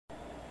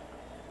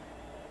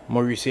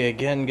Maurice here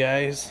again,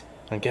 guys,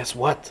 and guess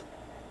what?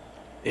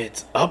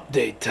 It's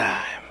update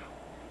time.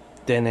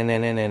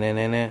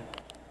 Da-na-na-na-na-na-na.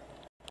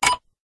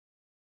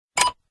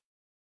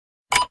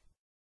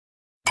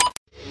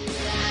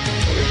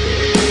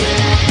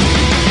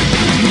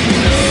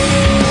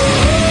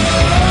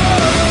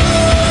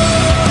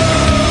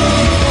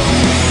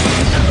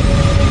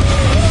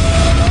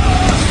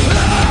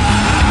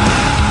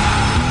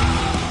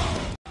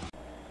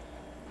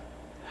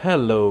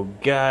 Hello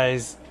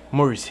guys,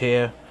 Maurice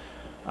here.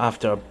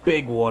 After a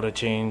big water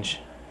change,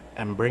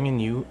 I'm bringing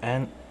you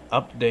an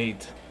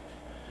update.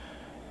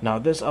 Now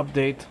this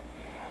update,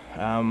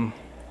 I'm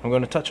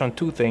going to touch on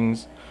two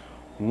things.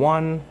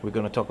 One, we're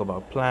going to talk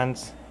about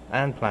plants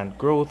and plant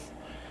growth,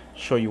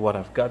 show you what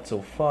I've got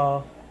so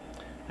far.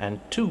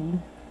 And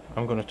two,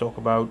 I'm going to talk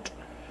about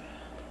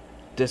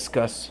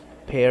discus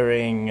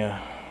pairing.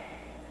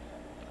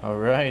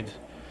 Alright,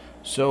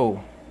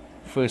 so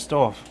first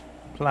off,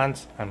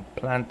 plants and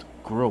plant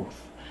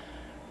growth.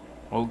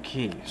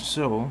 Okay,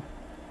 so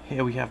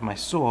here we have my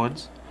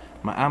swords,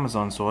 my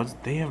Amazon swords.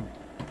 They have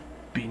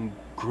been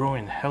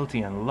growing healthy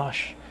and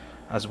lush,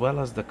 as well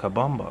as the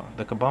kabamba.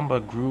 The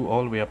kabamba grew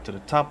all the way up to the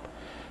top,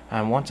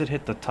 and once it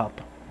hit the top,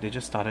 they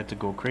just started to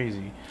go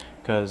crazy,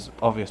 because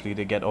obviously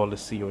they get all the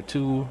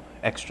CO2,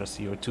 extra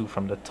CO2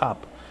 from the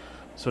top.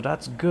 So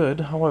that's good.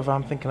 However,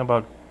 I'm thinking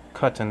about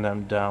cutting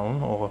them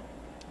down or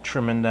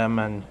trimming them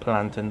and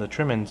planting the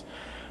trimmings,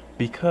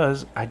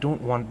 because I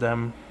don't want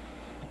them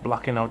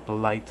blocking out the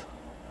light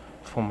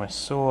for my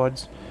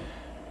swords,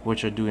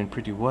 which are doing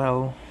pretty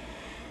well.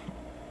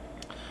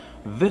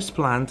 This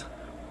plant,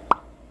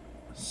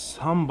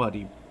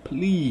 somebody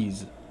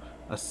please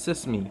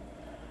assist me.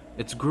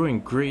 It's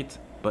growing great,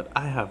 but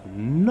I have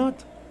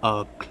not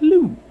a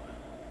clue.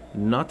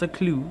 Not a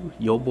clue.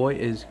 Your boy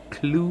is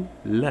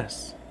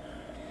clueless.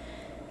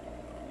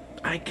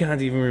 I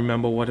can't even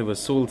remember what it was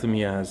sold to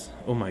me as.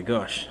 Oh my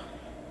gosh.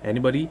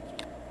 Anybody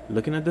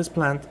looking at this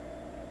plant,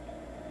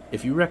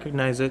 if you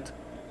recognize it,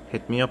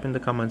 hit me up in the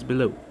comments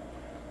below.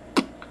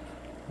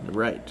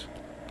 Right,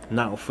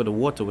 now for the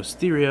water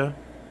wisteria.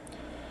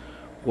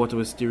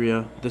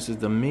 This is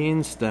the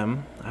main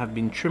stem. I've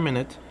been trimming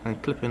it and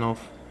clipping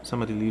off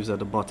some of the leaves at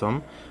the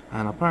bottom,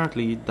 and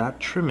apparently that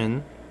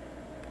trimming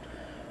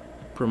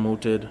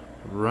promoted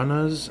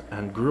runners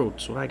and growth.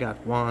 So I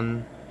got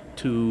 1,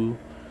 2,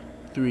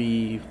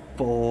 3,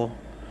 4.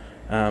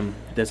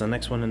 There's a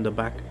next one in the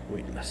back.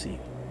 Wait, let's see.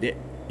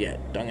 Yeah,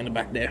 down in the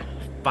back there.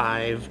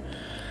 5,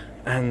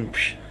 and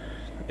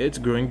it's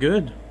growing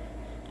good.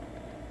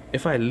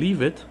 If I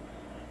leave it,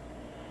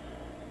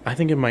 I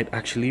think it might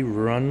actually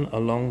run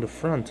along the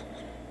front.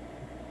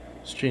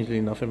 Strangely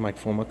enough, it might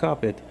form a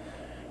carpet,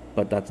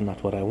 but that's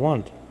not what I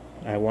want.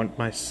 I want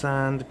my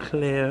sand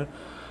clear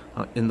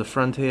in the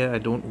front here. I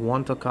don't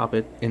want a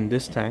carpet in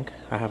this tank.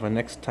 I have a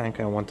next tank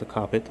I want to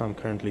carpet. I'm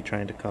currently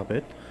trying to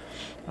carpet.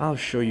 I'll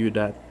show you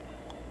that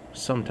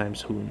sometime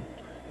soon.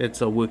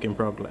 It's a work in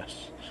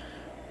progress.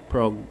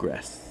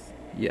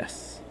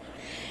 Yes.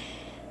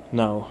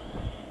 Now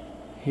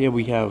here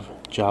we have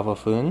Java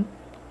Fern.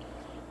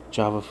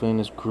 Java Fern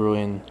is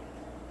growing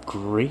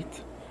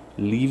great.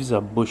 Leaves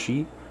are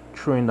bushy,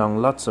 throwing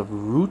down lots of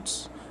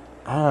roots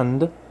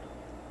and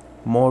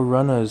more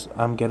runners.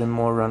 I'm getting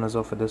more runners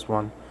off of this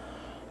one,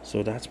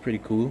 so that's pretty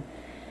cool.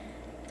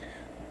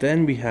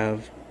 Then we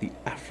have the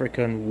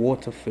African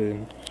water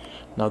fern.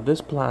 Now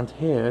this plant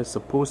here is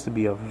supposed to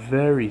be a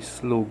very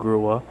slow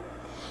grower,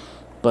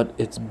 but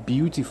it's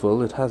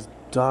beautiful. It has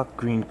dark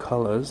green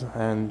colors,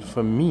 and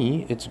for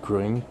me it's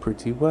growing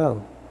pretty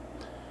well.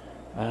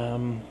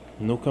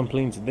 No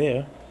complaints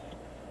there.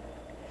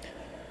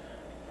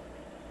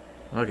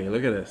 Okay,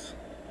 look at this.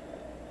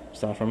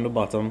 Started from the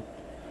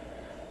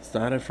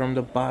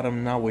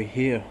bottom, now we're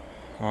here.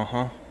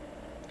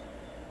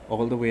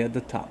 All the way at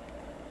the top.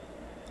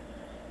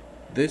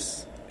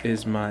 This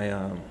is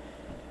my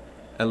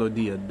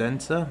Elodia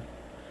Dancer.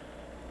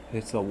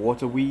 It's a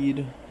water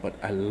weed, but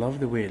I love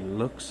the way it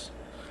looks.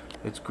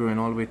 It's growing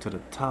all the way to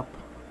the top.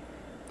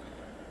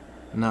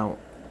 Now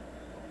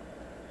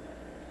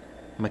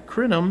my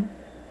crinum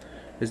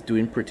is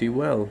doing pretty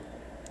well.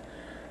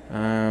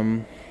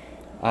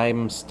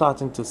 I'm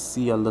starting to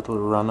see a little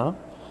runner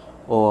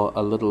or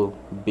a little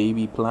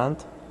baby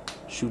plant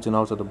shooting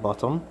out of the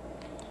bottom.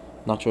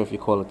 Not sure if you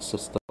call it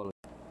sister.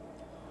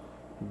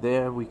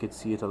 There we could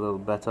see it a little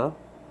better.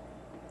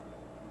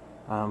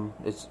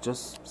 It's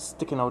just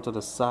sticking out to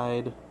the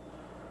side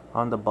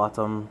on the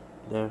bottom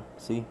there.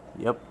 See?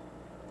 Yep.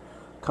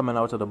 Coming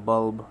out of the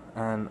bulb,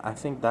 and I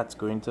think that's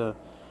going to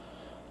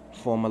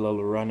form a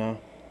little runner,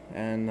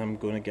 and I'm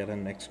going to get a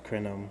next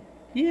crinum.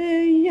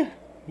 Yay!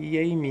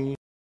 Yay me!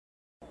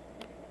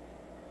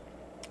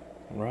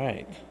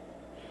 Right.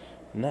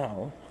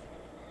 Now,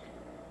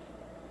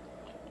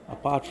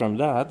 apart from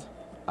that,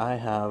 I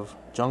have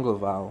jungle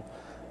val,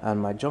 and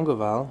my jungle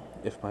val,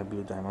 if my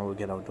blue diamond will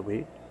get out of the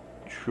way,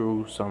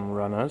 through some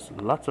runners,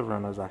 lots of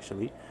runners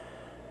actually.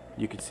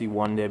 You can see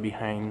one there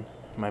behind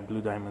my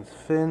blue diamond's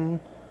fin,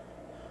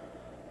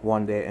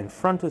 one there in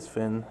front is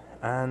fin,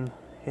 and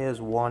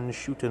here's one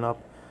shooting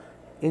up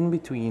in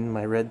between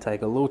my red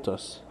tiger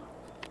lotus.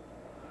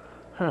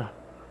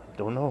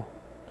 Don't know.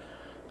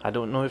 I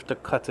don't know if to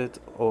cut it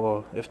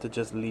or if to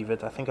just leave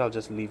it. I think I'll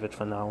just leave it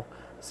for now.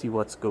 See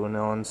what's going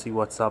on, see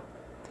what's up.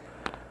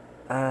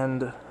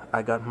 And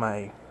I got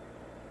my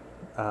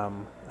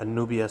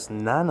Anubias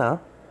Nana,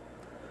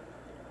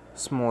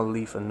 small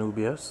leaf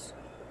Anubias,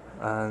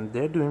 and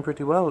they're doing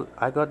pretty well.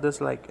 I got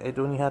this, like, it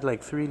only had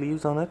like 3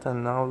 leaves on it,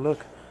 and now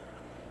look,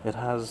 it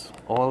has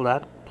all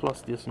that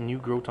plus this new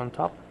growth on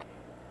top.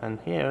 And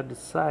here, the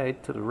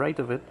side to the right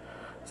of it,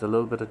 is a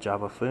little bit of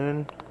Java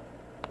Fern,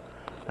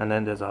 and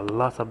then there's a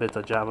lot of bit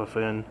of Java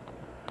Fern.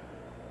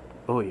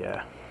 Oh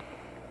yeah.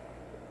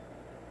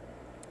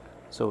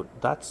 So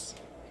that's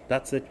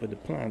it with the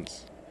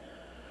plants.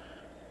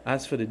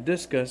 As for the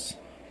discus,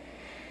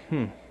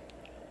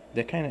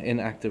 they're kind of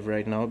inactive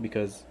right now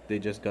because they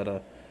just got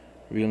a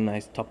real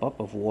nice top up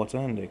of water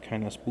and they're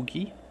kind of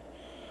spooky.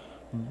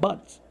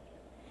 But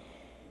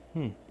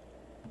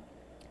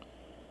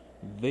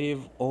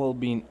they've all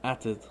been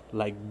at it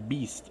like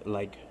beasts,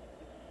 like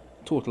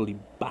totally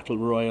battle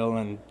royal,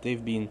 and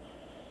they've been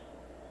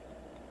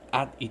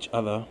at each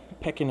other,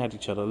 pecking at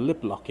each other,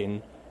 lip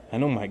locking,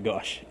 and oh my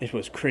gosh, it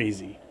was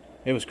crazy.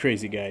 It was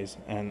crazy, guys,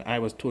 and I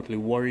was totally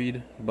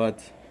worried,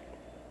 but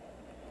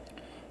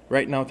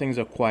right now things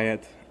are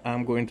quiet.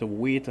 I'm going to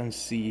wait and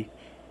see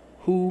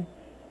who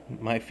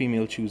my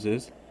female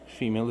chooses.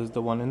 Female is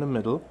the one in the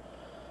middle,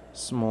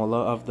 smaller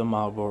of the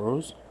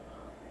Marlboros.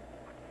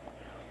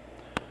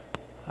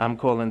 I'm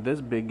calling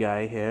this big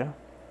guy here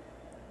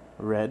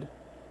Red.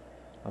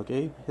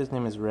 Okay, his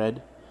name is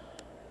Red.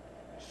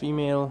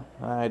 Female,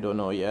 I don't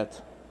know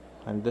yet.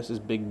 And this is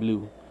Big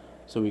Blue.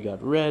 So we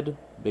got Red,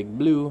 Big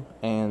Blue,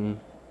 and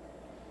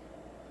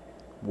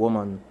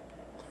Woman.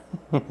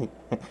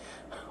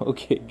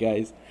 Okay,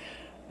 guys,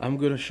 I'm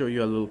gonna show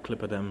you a little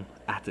clip of them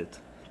at it.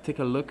 Take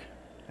a look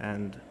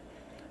and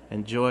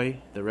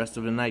enjoy the rest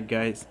of the night,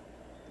 guys.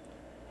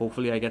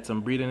 Hopefully I get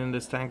some breeding in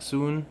this tank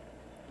soon.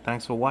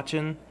 Thanks for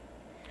watching.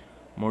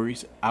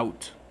 Maurice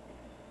out.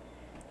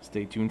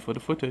 Stay tuned for the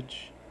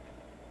footage.